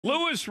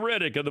Louis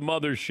Riddick of the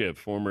Mothership,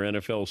 former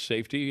NFL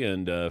safety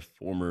and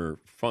former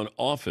front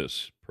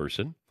office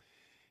person.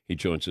 He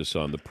joins us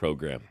on the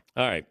program.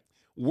 All right.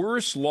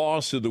 Worst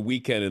loss of the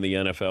weekend in the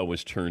NFL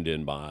was turned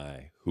in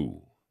by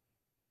who?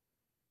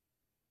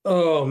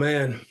 Oh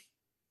man,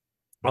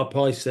 I'll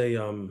probably say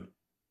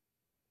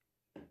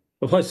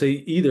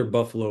either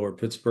Buffalo or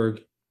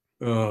Pittsburgh.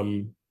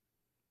 Um,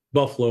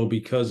 Buffalo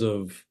because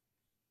of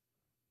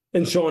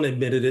and Sean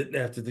admitted it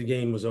after the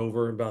game was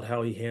over about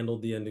how he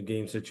handled the end of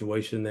game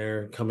situation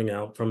there, coming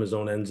out from his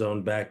own end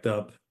zone, backed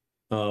up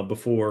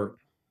before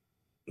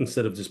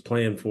instead of just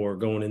playing for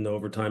going into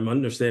overtime.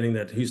 Understanding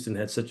that Houston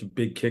had such a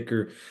big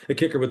kicker, a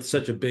kicker with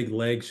such a big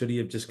leg, should he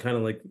have just kind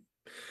of like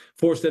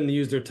forced them to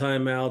use their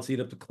timeouts, eat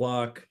up the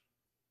clock,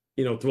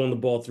 throwing the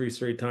ball three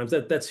straight times?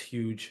 That's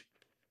huge.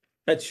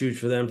 That's huge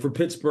for them. For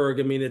Pittsburgh,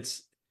 I mean,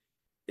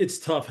 it's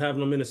tough having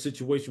them in a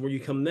situation where you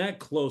come that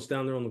close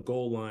down there on the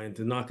goal line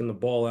to knocking the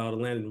ball out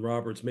and Landon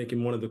Roberts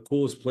making one of the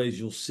coolest plays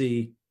you'll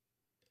see,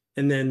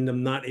 and then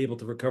them not able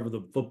to recover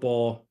the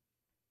football.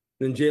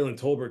 Then Jalen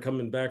Tolbert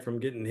coming back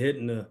from getting hit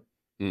in the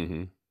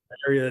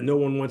area that no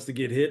one wants to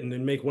get hit, and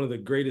then make one of the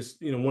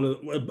greatest,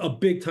 a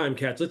big time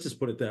catch. Let's just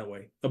put it that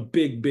way. A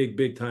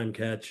big time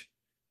catch.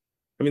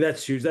 I mean,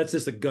 that's huge. That's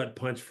just a gut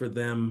punch for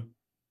them.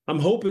 I'm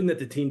hoping that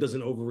the team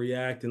doesn't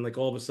overreact and like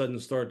all of a sudden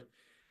start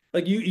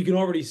like you can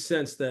already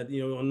sense that,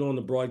 on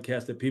the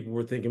broadcast that people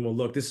were thinking, well,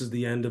 look, this is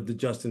the end of the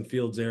Justin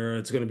Fields era.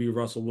 It's going to be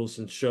Russell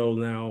Wilson's show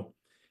now.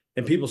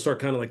 And people start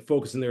kind of like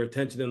focusing their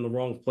attention in the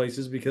wrong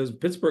places because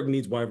Pittsburgh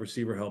needs wide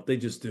receiver help. They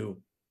just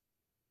do.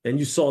 And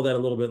you saw that a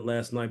little bit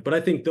last night. But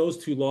I think those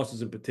two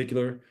losses in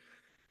particular,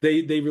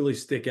 they really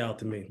stick out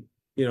to me,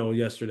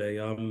 yesterday.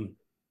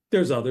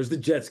 There's others. The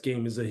Jets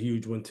game is a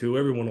huge one too.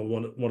 Everyone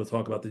will want to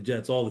talk about the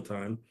Jets all the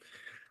time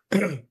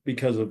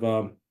because of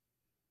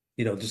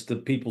just the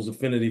people's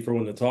affinity for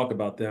when to talk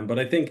about them. But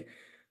I think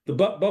the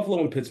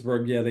Buffalo and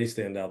Pittsburgh, yeah, they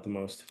stand out the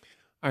most.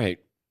 All right.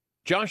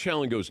 Josh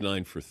Allen goes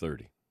 9 for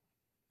 30.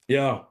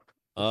 Yeah.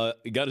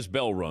 He got his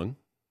bell rung.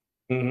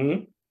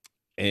 Mm-hmm.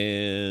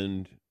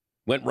 And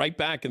went right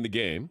back in the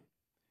game.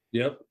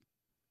 Yep.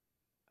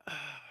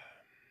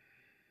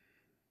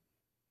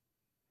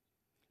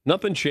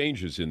 Nothing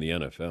changes in the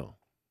NFL.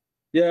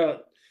 Yeah.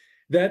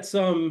 That's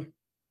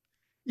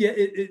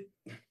it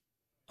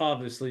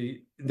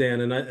obviously,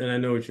 Dan, and I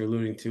know what you're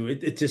alluding to.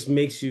 It just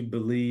makes you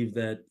believe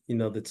that,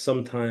 that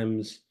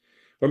sometimes,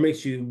 or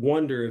makes you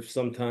wonder if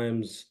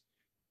sometimes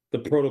the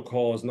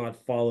protocol is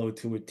not followed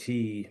to a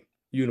T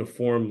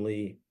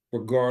uniformly,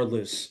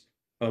 regardless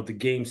of the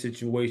game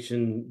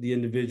situation, the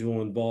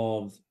individual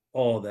involved,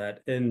 all of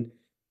that. And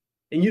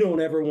you don't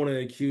ever want to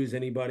accuse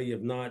anybody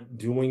of not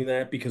doing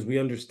that because we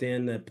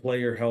understand that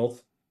player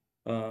health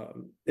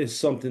is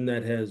something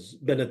that has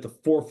been at the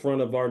forefront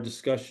of our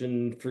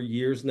discussion for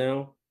years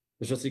now,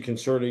 especially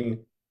concerning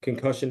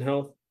concussion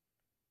health.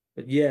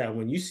 But yeah,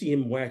 when you see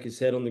him whack his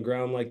head on the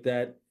ground like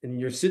that, and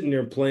you're sitting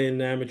there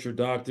playing amateur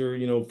doctor,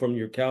 from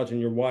your couch, and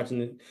you're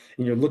watching it,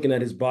 and you're looking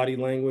at his body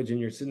language, and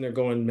you're sitting there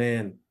going,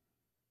 man,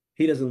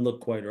 he doesn't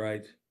look quite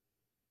right.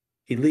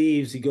 He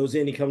leaves, he goes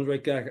in, he comes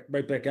right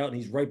back out, and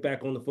he's right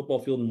back on the football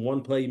field in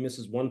one play. He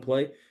misses one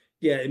play.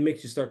 Yeah, it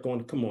makes you start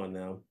going, come on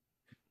now.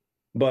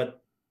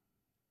 But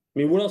I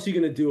mean, what else are you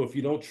going to do if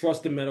you don't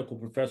trust the medical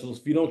professionals,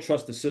 if you don't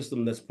trust the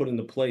system that's put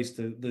into place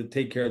to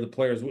take care of the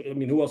players? I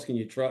mean, who else can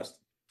you trust?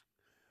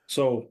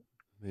 So,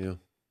 yeah,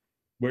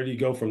 where do you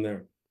go from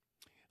there?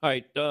 All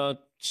right,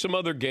 some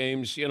other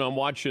games. I'm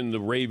watching the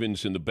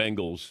Ravens and the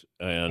Bengals,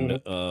 and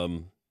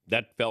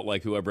that felt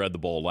like whoever had the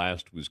ball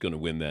last was going to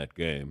win that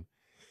game.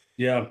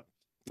 Yeah,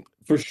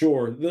 for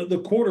sure. The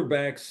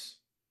quarterbacks,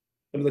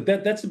 I mean,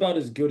 like that's about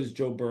as good as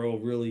Joe Burrow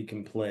really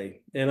can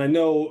play. And I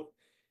know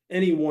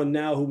anyone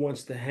now who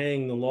wants to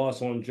hang the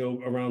loss on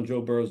around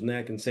Joe Burrow's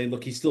neck and say,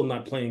 look, he's still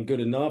not playing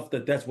good enough,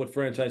 that's what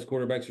franchise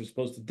quarterbacks are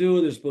supposed to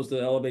do. They're supposed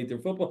to elevate their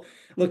football.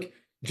 Look,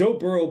 Joe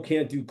Burrow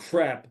can't do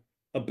crap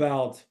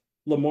about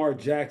Lamar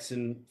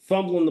Jackson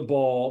fumbling the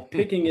ball,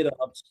 picking it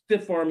up,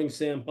 stiff-arming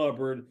Sam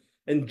Hubbard,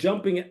 and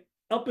jumping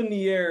up in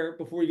the air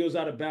before he goes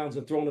out of bounds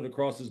and throwing it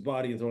across his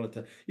body and throwing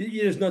it.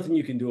 There's nothing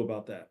you can do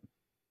about that.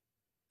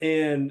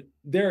 And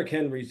Derrick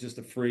Henry's just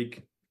a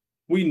freak.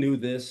 We knew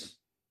this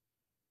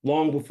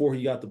long before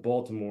he got to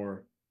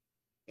Baltimore.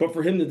 But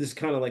for him to just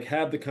kind of like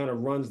have the kind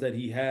of runs that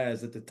he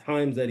has at the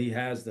times that he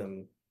has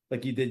them,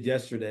 like he did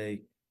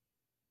yesterday.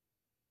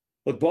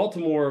 Look,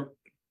 Baltimore,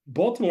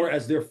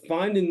 as they're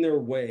finding their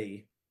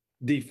way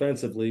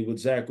defensively with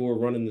Zach Orr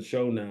running the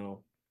show now,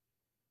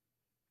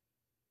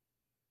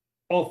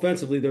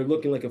 offensively, they're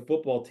looking like a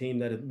football team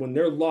that when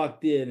they're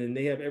locked in and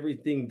they have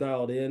everything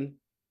dialed in,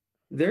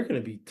 they're going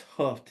to be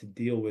tough to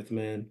deal with,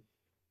 man.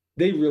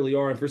 They really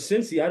are. And for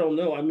Cincy, I don't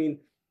know. I mean,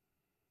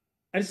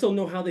 I just don't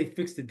know how they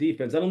fix the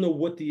defense. I don't know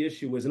what the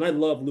issue is. And I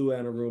love Lou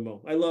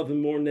Anarumo. I love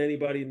him more than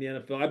anybody in the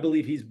NFL. I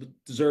believe he's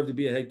deserved to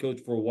be a head coach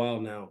for a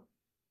while now.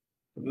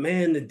 But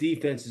man, the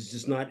defense is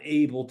just not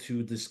able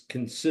to just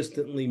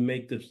consistently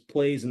make the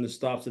plays and the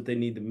stops that they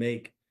need to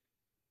make.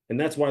 And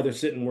that's why they're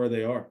sitting where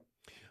they are.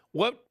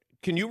 What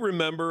Can you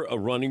remember a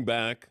running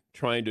back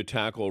trying to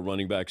tackle a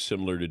running back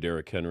similar to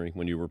Derrick Henry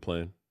when you were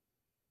playing?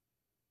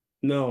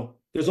 No,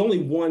 there's only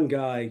one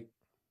guy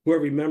who I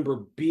remember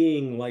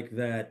being like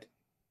that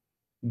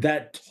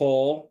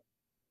tall,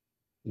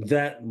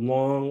 that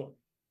long.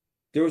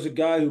 There was a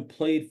guy who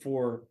played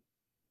for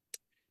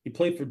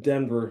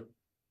Denver.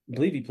 I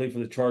believe he played for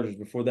the Chargers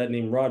before that,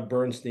 named Rod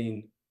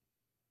Bernstein,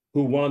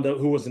 who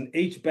was an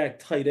H-back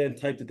tight end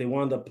type that they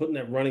wound up putting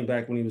at running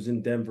back when he was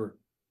in Denver.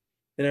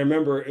 And I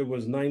remember it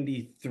was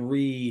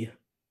 93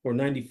 or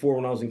 94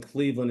 when I was in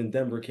Cleveland and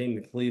Denver came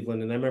to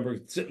Cleveland. And I remember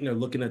sitting there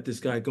looking at this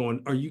guy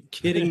going, are you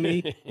kidding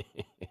me?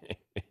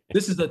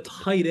 This is a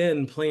tight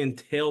end playing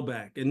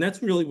tailback. And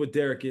that's really what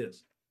Derek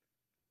is.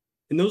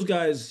 And those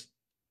guys,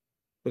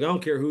 like, I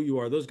don't care who you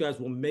are, those guys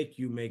will make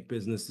you make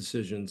business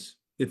decisions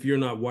if you're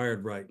not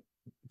wired right.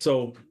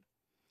 So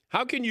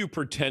how can you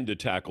pretend to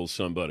tackle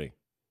somebody?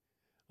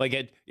 Like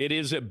it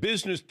is a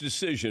business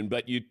decision,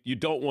 but you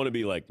don't want to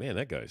be like, man,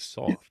 that guy's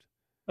soft.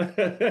 You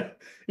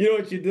know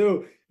what you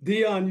do?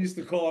 Dion used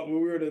to call it when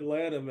we were in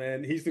Atlanta,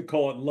 man. He used to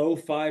call it low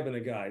fiving a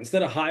guy.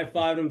 Instead of high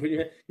fiving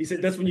him, he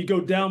said that's when you go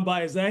down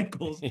by his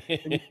ankles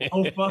and you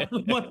low five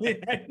him on the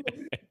ankle.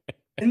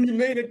 And you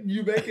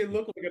make it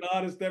look like an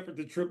honest effort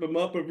to trip him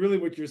up. But really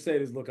what you're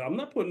saying is, look, I'm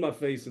not putting my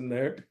face in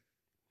there.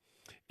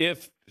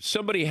 If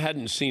somebody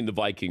hadn't seen the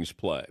Vikings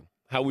play,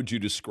 how would you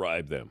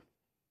describe them?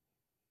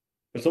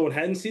 If someone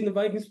hadn't seen the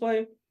Vikings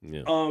play,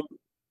 yeah.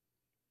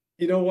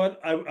 You know what?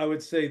 I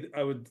would say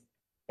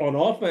on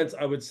offense,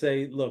 I would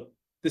say, look,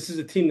 this is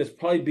a team that's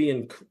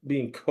probably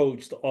being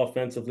coached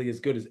offensively as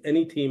good as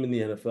any team in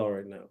the NFL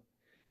right now,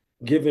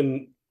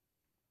 given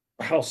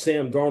how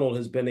Sam Darnold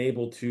has been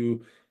able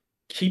to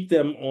keep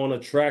them on a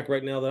track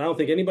right now that I don't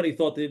think anybody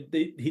thought that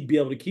he'd be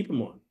able to keep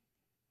them on.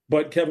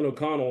 But Kevin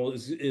O'Connell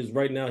is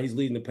right now, he's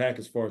leading the pack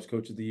as far as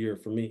coach of the year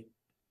for me.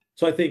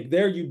 So I think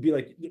there you'd be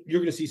like, you're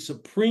going to see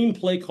supreme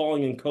play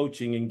calling and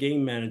coaching and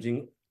game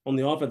managing on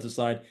the offensive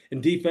side.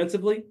 And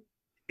defensively,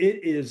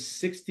 it is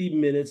 60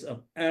 minutes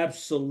of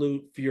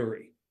absolute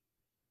fury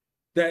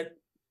that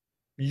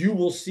you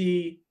will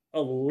see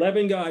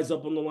 11 guys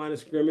up on the line of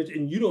scrimmage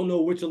and you don't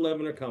know which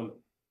 11 are coming.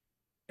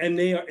 And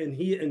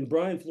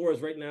Brian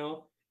Flores right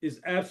now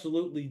is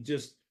absolutely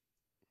just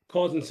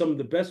causing some of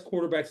the best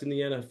quarterbacks in the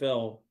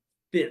NFL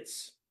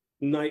fits,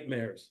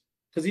 nightmares.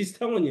 Because he's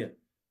telling you,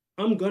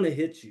 I'm going to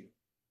hit you.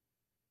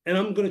 And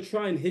I'm going to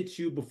try and hit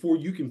you before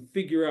you can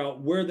figure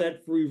out where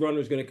that free runner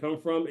is going to come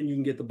from and you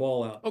can get the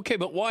ball out. Okay,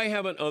 but why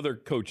haven't other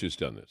coaches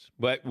done this?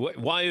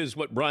 Why is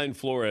what Brian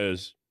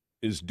Flores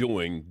is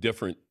doing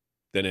different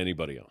than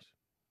anybody else?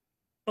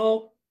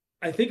 Oh,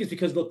 I think it's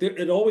because, look,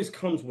 it always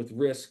comes with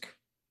risk.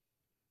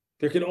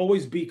 There can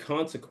always be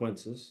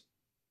consequences.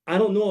 I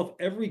don't know if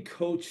every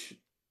coach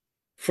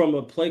from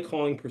a play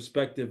calling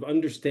perspective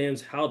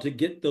understands how to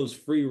get those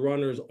free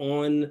runners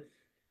on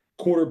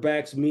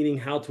quarterbacks, meaning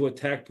how to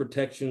attack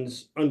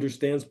protections,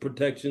 understands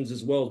protections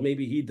as well as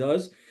maybe he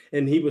does.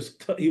 And he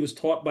was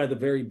taught by the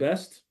very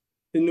best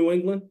in New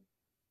England.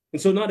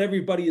 And so not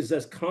everybody is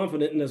as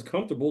confident and as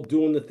comfortable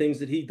doing the things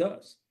that he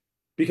does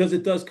because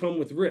it does come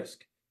with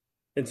risk.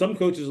 And some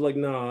coaches are like,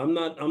 nah, I'm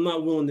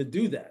not willing to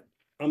do that.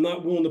 I'm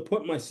not willing to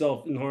put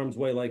myself in harm's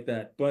way like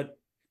that. But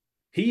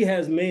he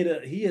has made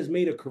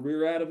a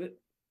career out of it.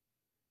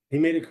 He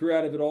made a career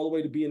out of it all the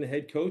way to being a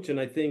head coach. And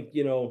I think,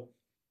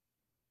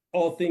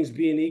 all things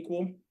being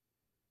equal,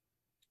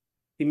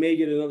 he may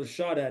get another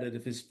shot at it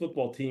if his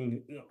football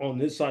team on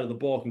this side of the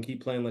ball can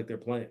keep playing like they're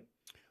playing.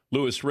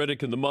 Louis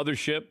Riddick in the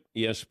Mothership,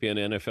 ESPN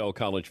NFL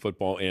college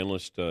football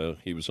analyst.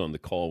 He was on the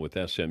call with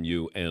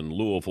SMU and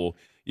Louisville.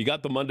 You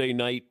got the Monday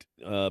night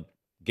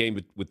game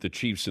with the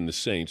Chiefs and the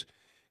Saints.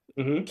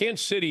 Mm-hmm.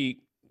 Kansas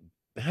City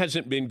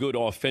hasn't been good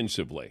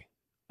offensively.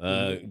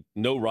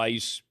 No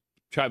Rice.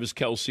 Travis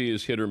Kelce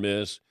is hit or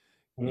miss.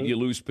 Mm-hmm. You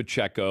lose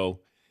Pacheco.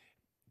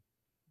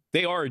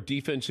 They are a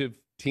defensive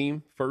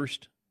team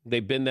first.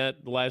 They've been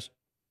that the last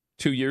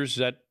 2 years. Is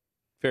that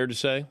fair to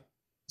say?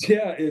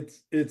 Yeah,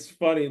 it's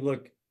funny.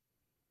 Look,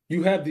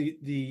 you have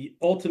the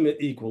ultimate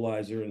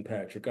equalizer in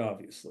Patrick,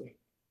 obviously,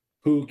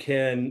 who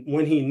can,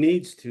 when he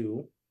needs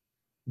to,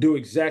 do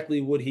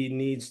exactly what he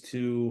needs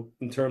to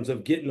in terms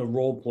of getting a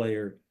role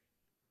player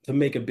to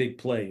make a big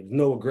play.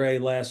 Noah Gray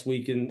last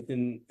week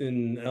in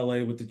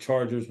LA with the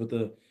Chargers with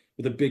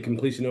a big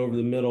completion over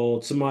the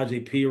middle.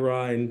 Samaje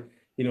Perine,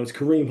 it's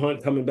Kareem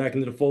Hunt coming back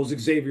into the fold.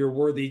 Xavier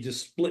Worthy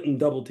just splitting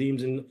double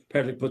teams and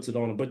Patrick puts it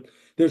on him. But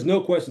there's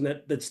no question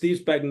that Steve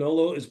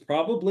Spagnuolo is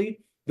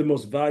probably the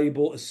most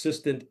valuable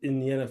assistant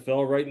in the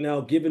NFL right now,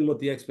 given what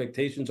the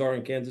expectations are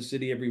in Kansas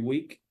City every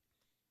week.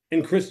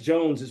 And Chris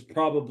Jones is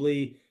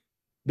probably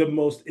the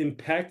most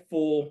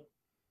impactful,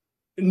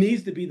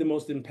 needs to be the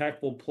most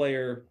impactful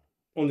player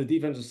on the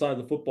defensive side of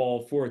the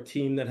football for a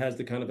team that has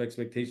the kind of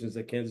expectations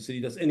that Kansas City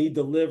does. And he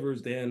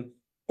delivers, Dan,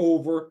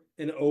 over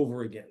and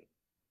over again.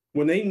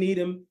 When they need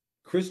him,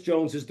 Chris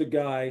Jones is the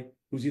guy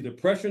who's either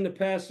pressuring the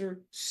passer,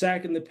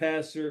 sacking the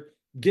passer,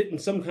 getting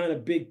some kind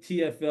of big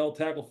TFL,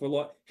 tackle for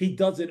loss. He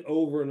does it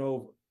over and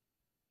over.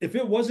 If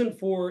it wasn't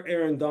for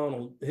Aaron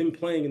Donald, him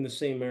playing in the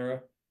same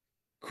era,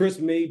 Chris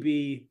may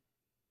be,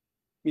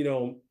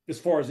 as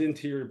far as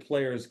interior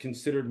players,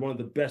 considered one of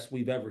the best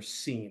we've ever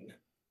seen.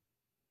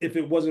 If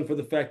it wasn't for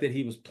the fact that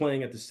he was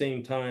playing at the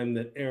same time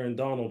that Aaron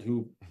Donald,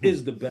 who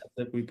is the best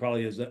that we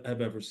probably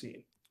have ever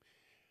seen.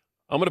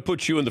 I'm going to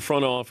put you in the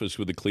front office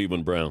with the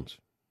Cleveland Browns.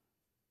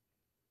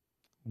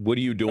 What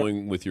are you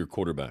doing with your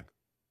quarterback?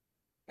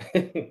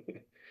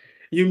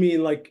 You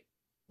mean like,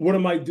 what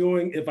am I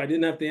doing if I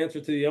didn't have to answer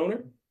to the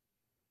owner?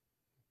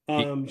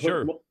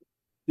 Sure.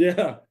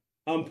 Yeah,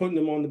 I'm putting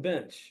him on the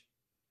bench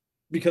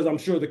because I'm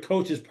sure the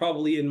coach is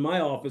probably in my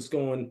office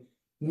going,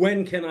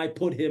 when can I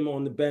put him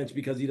on the bench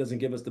because he doesn't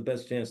give us the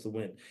best chance to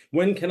win?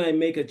 When can I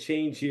make a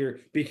change here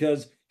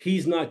because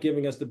he's not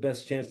giving us the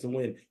best chance to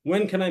win?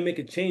 When can I make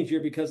a change here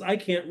because I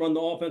can't run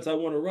the offense I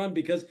want to run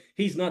because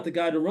he's not the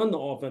guy to run the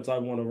offense I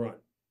want to run?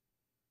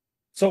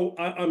 So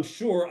I'm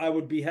sure I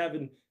would be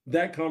having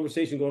that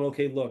conversation going,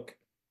 okay, look,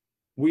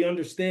 we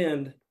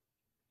understand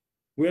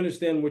what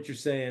you're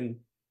saying.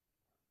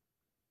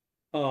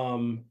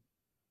 And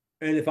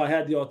if I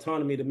had the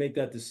autonomy to make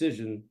that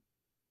decision,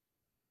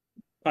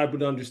 I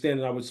would understand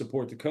and I would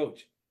support the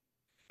coach.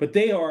 But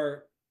they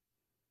are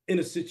in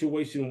a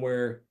situation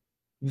where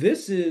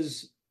this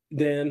is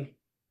the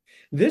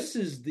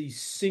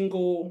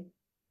single,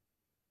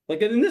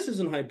 and this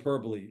isn't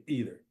hyperbole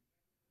either.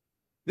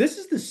 This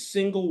is the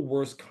single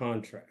worst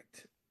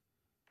contract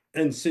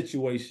and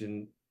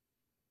situation.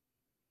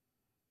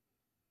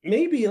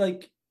 Maybe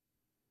I'd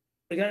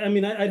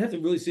have to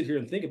really sit here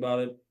and think about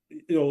it,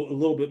 a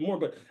little bit more,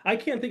 but I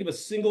can't think of a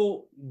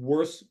single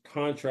worse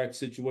contract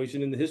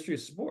situation in the history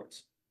of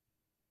sports.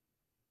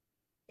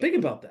 Think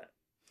about that.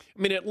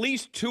 I mean, at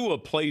least Tua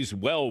plays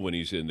well when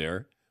he's in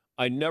there.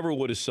 I never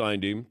would have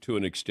signed him to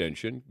an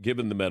extension,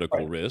 given the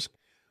medical risk.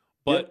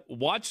 But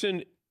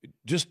Watson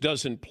just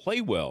doesn't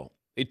play well.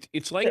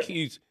 It's like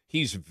he's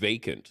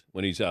vacant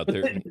when he's out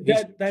there.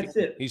 That's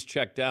it. He's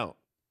checked out.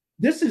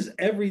 This is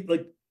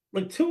like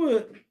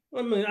Tua.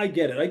 I mean, I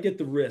get it. I get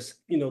the risk,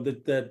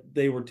 that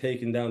they were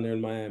taken down there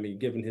in Miami,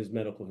 given his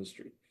medical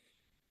history.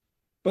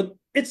 But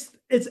it's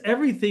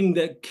everything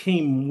that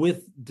came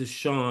with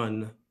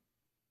Deshaun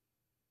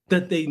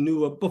that they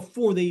knew of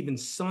before they even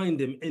signed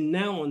him. And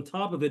now on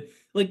top of it,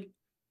 like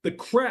the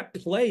crap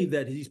play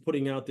that he's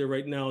putting out there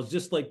right now is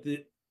just like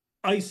the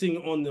icing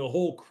on the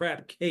whole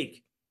crap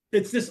cake.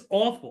 It's just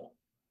awful.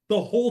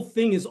 The whole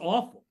thing is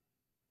awful.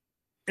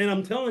 And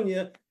I'm telling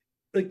you,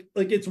 like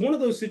it's one of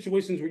those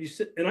situations where you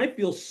sit, and I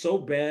feel so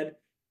bad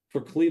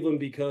for Cleveland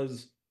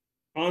because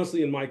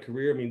honestly, in my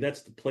career, I mean,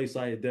 that's the place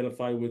I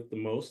identify with the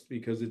most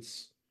because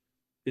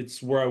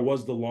it's where I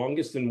was the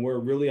longest and where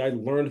really I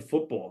learned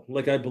football.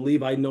 Like I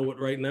believe I know it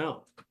right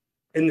now.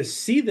 And to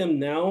see them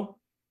now,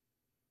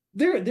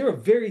 they're a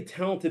very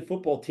talented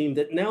football team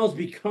that now is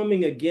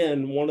becoming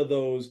again one of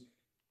those,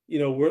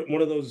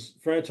 one of those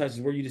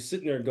franchises where you just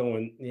sitting there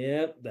going,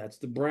 yeah, that's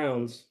the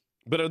Browns.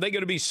 But are they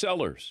going to be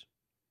sellers?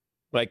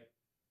 Like,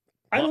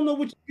 I don't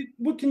know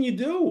what can you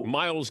do?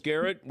 Myles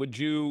Garrett, would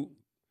you?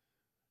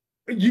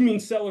 You mean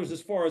sellers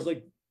as far as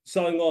like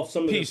selling off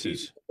some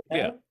pieces? Of the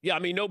pieces? Yeah. I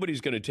mean, nobody's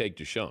going to take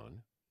Deshaun.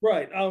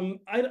 Right.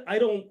 I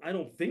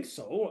don't think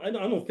so. I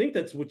don't think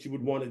that's what you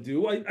would want to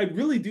do. I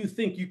really do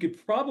think you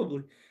could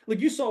probably, like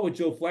you saw what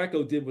Joe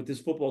Flacco did with this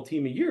football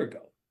team a year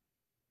ago.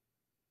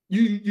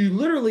 You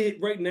literally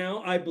right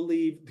now, I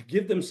believe, to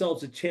give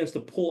themselves a chance to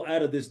pull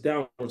out of this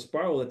downward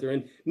spiral that they're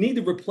in, need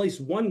to replace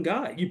one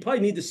guy. You probably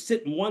need to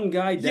sit one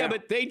guy down. Yeah,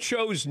 but they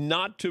chose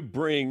not to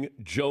bring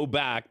Joe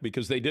back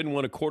because they didn't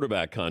want a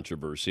quarterback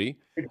controversy.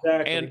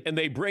 Exactly. And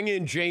they bring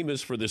in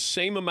Jameis for the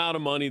same amount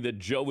of money that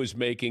Joe is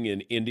making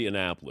in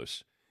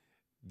Indianapolis.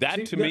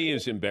 That, to me,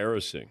 is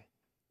embarrassing.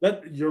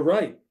 You're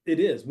right. It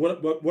is.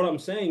 What I'm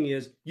saying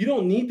is you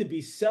don't need to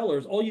be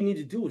sellers. All you need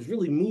to do is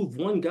really move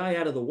one guy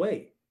out of the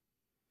way.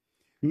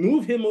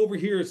 Move him over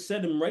here,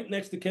 set him right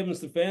next to Kevin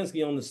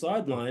Stefanski on the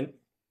sideline,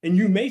 and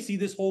you may see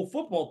this whole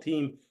football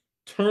team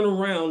turn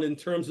around in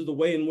terms of the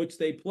way in which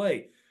they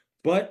play.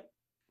 But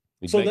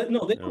they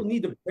don't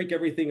need to break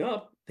everything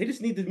up. They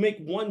just need to make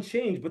one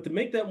change. But to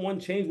make that one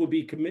change would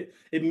be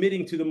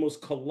admitting to the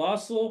most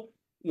colossal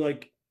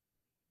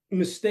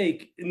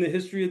mistake in the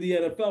history of the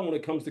NFL when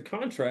it comes to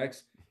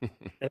contracts. And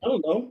I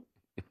don't know.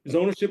 Is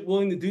ownership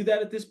willing to do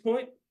that at this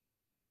point?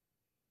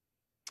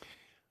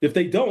 If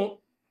they don't,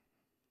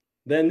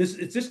 then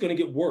it's just going to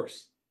get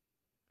worse.